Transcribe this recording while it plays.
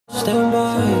Stand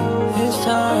by, it's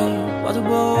time. About to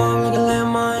blow up like a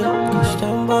landmine.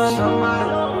 Stand by.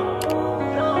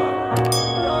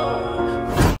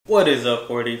 What is up,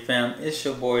 4D fam? It's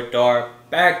your boy Dark,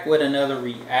 back with another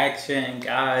reaction.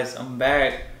 Guys, I'm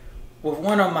back with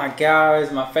one of my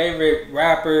guys, my favorite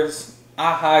rappers,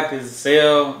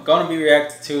 Gazelle. Gonna be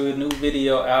reacting to a new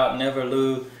video out, Never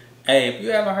Lose. Hey, if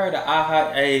you haven't heard of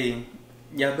hey,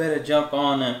 y'all better jump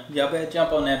on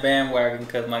that bandwagon,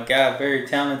 because my guy very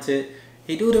talented.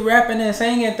 He do the rapping and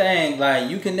singing thing. Like,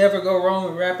 you can never go wrong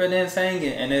with rapping and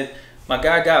singing. And my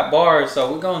guy got bars,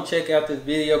 so we're gonna check out this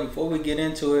video. Before we get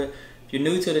into it, if you're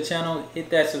new to the channel, hit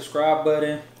that subscribe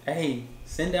button. Hey,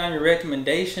 send down your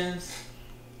recommendations.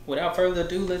 Without further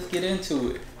ado, let's get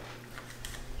into it.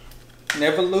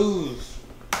 Never Lose.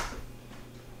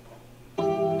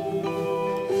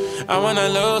 I wanna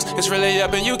lose, it's really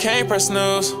up and you can't press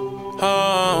snooze.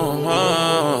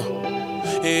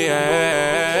 Yeah,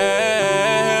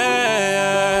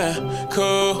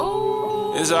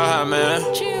 cool. It's alright, man.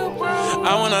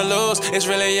 I wanna lose, it's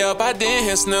really up, I didn't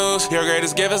hit snooze. Your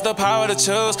greatest gift is the power to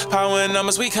choose. Power in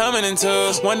numbers, we coming in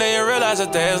twos. One day you realize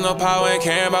that there's no power in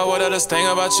caring about what others think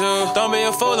about you. Don't be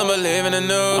a fool and believe in the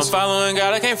news. I'm following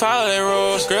God, I can't follow their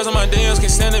rules. Girls on my DMs keep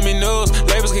sending me news.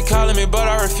 Labels keep calling me, but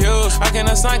I refuse. I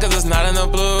cannot sign cause it's not in the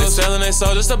blues. They're selling their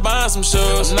soul just to buy some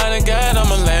shoes. I'm not a god,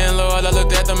 I'm a landlord. I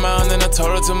looked at the mountain and I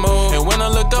told her to move. And when I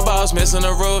looked up, I was missing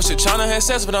the roof. She tryna have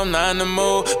sex, but I'm not in the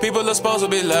mood. People are supposed to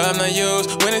be loved, not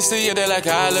used. When they see you, they're like,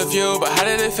 I love you. But how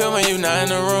did it feel when you're not in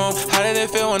the room? How did it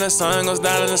feel when the sun goes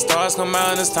down and the stars come out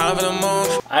and it's time for the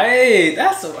moon? Hey,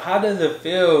 how does it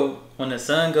feel when the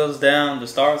sun goes down, the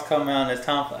stars come out, and it's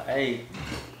time for, hey,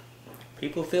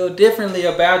 people feel differently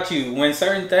about you. When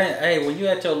certain things, hey, when you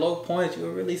at your low points,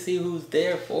 you'll really see who's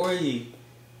there for you.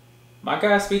 My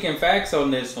guy's speaking facts on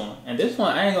this one. And this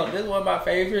one, this is one of my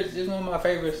favorites. This is one of my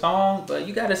favorite songs. But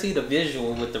you gotta see the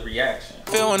visual with the reaction.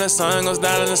 Feel when the sun goes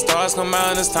down and the stars come out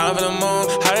and it's time for the moon.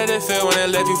 How did it feel when they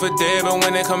left you for dead, but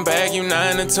when they come back, you not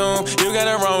in the tomb? You got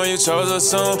it wrong when you chose to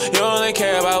assume. You only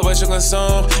care about what you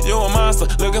consume. You a monster,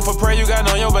 looking for prey, you got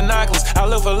on your binoculars. I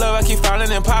look for love, I keep finding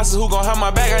imposters. Who gon' have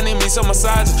my back? I need me some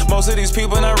massages. Most of these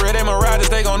people not real, they mirages.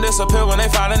 They gon' disappear when they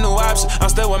find a new option. I'm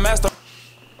still with Master.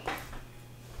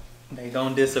 They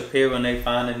don't disappear when they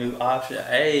find a new option.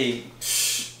 Hey,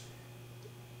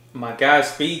 my guy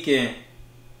speaking,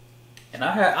 and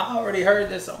I already heard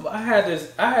this. I had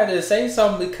to say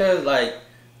something because, like,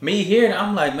 me hearing,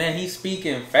 I'm like, man, he's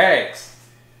speaking facts.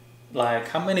 Like,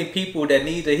 how many people that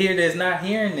need to hear this not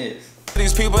hearing this?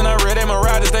 These people not real, they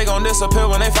mirages, they gon' disappear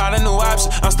when they find a new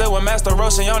option. I'm still with Master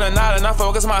Roasting on the night, and I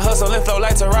focus my hustle and flow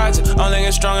like Taraji. Only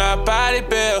get stronger, I body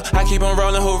build. I keep on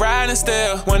rolling, who riding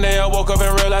still. One day I woke up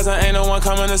and realized there ain't no one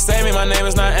coming to save me. My name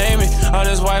is not Amy. All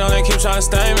this white on, they keep trying to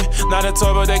stain me. Not a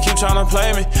toy, but they keep trying to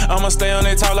play me. I'ma stay on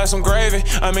they talk like some gravy.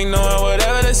 I'm ignoring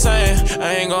whatever they saying.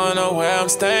 I ain't going nowhere, I'm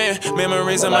staying.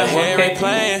 Memories in my head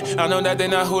replaying. I know that they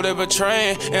not who they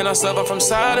betraying, and I suffer from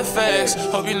side effects.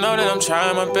 Hope you know that I'm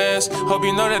trying my best. Hope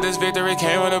you know that this victory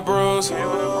came with a bruise.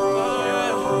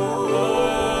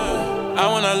 I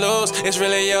wanna lose, it's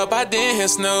really up, I didn't hit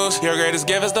snooze. Your greatest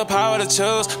gift is the power to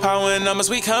choose. Power in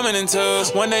numbers, we coming in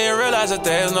twos. One day you realize that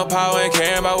there's no power in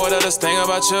caring about what others think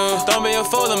about you. Don't be a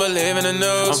fool and believe in the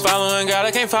news. I'm following God,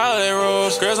 I can't follow their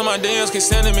rules. Girls on my DMs keep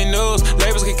sending me news.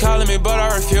 Labels keep calling me, but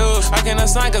I refuse. I cannot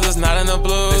sign cause it's not in the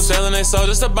blues. They selling their soul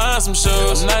just to buy some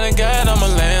shoes. I'm not a god, I'm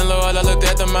a landlord. I looked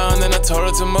at the mountain and I told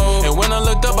her to move. And when I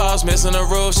looked up, I was missing the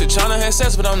roof. She tryna have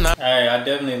sex, but I'm not. Hey, I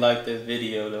definitely like this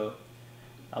video though.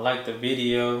 I like the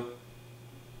video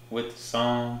with the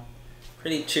song.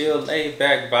 Pretty chill, laid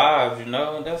back vibes, you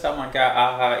know. That's how my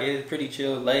guy is. Pretty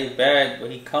chill, laid back,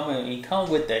 but he come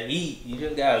with the heat. You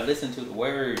just gotta listen to the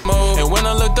words. And when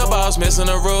I looked up, I was missing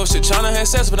the roof. She tryna have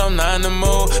sex, but I'm not in the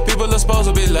mood. People are supposed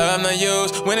to be loved, not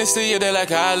used. When they see you, they're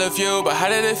like, I love you. But how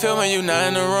did it feel when you're not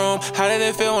in the room? How did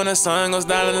it feel when the sun goes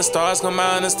down and the stars come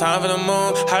out and it's time for the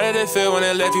moon? How did it feel when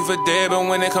they left you for dead, but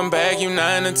when they come back, you're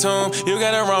not in the tomb? You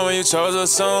got it wrong when you chose to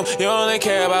assume. You only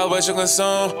care about what you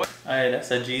consume. Hey,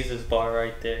 that's a Jesus bar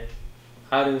right there.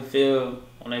 How do you feel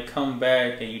when they come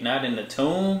back and you're not in the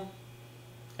tomb?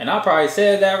 And I probably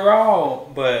said that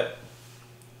wrong, but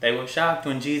they were shocked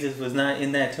when Jesus was not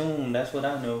in that tomb. That's what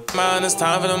I know. It's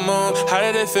time for the moon. How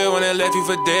did it feel when they left you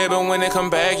for dead, but when they come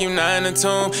back, you're not in the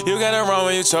tomb? You got it wrong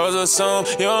when you chose to assume.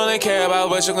 You only care about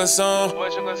what you consume.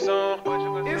 It's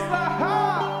the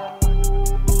high.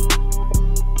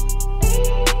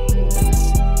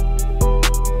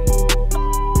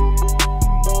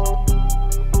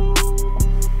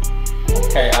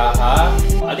 Okay,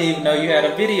 I didn't even know you had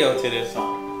a video to this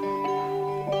song.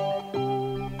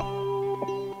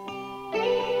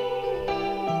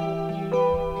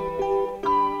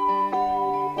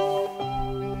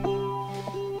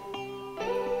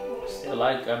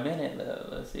 like a minute left.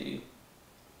 Let's see.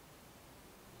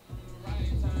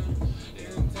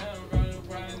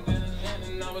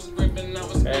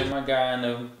 Hey, my guy in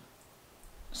the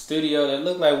studio that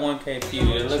looked like 1K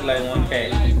view. It looked like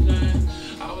 1K.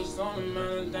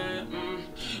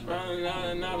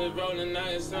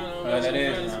 That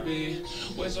is,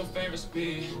 what's your favorite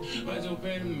speed? What's your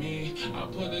favorite me? I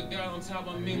put the girl on top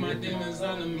of me, my demons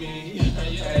under me.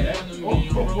 Yeah, under me.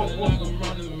 I'm rolling like I'm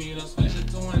running me. Don't switch it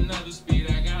to another speed.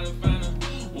 I gotta find a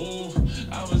woo.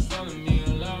 I was telling me a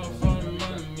lot for the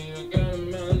money. I got a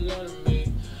man under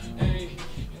me.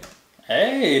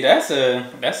 Hey, that's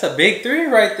a big three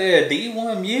right there.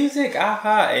 D1 Music,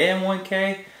 AHA, and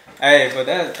 1K. Hey, but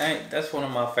that's one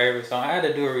of my favorite songs. I had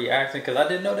to do a reaction because I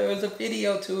didn't know there was a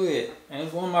video to it. And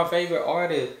it's one of my favorite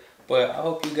artists. But I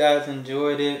hope you guys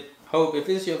enjoyed it. Hope if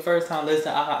it's your first time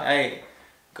listening, hey,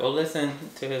 go listen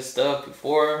to his stuff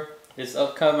before it's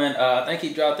upcoming. I think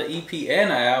he dropped the EP and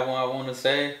an album, I want to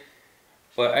say.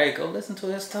 But hey, go listen to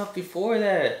his stuff before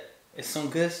that. It's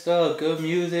some good stuff, good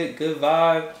music, good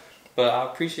vibe. But I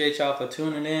appreciate y'all for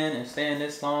tuning in and staying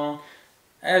this long.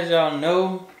 As y'all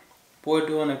know, we're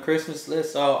doing a Christmas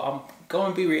list, so I'm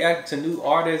going to be reacting to new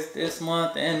artists this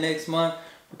month and next month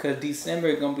because December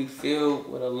is going to be filled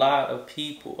with a lot of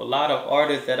people, a lot of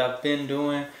artists that I've been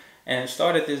doing and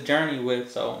started this journey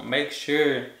with. So make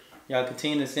sure y'all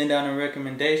continue to send down the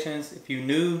recommendations. If you're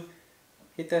new,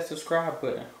 hit that subscribe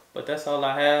button. But that's all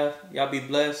I have. Y'all be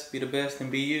blessed, be the best, and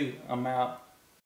be you. I'm out.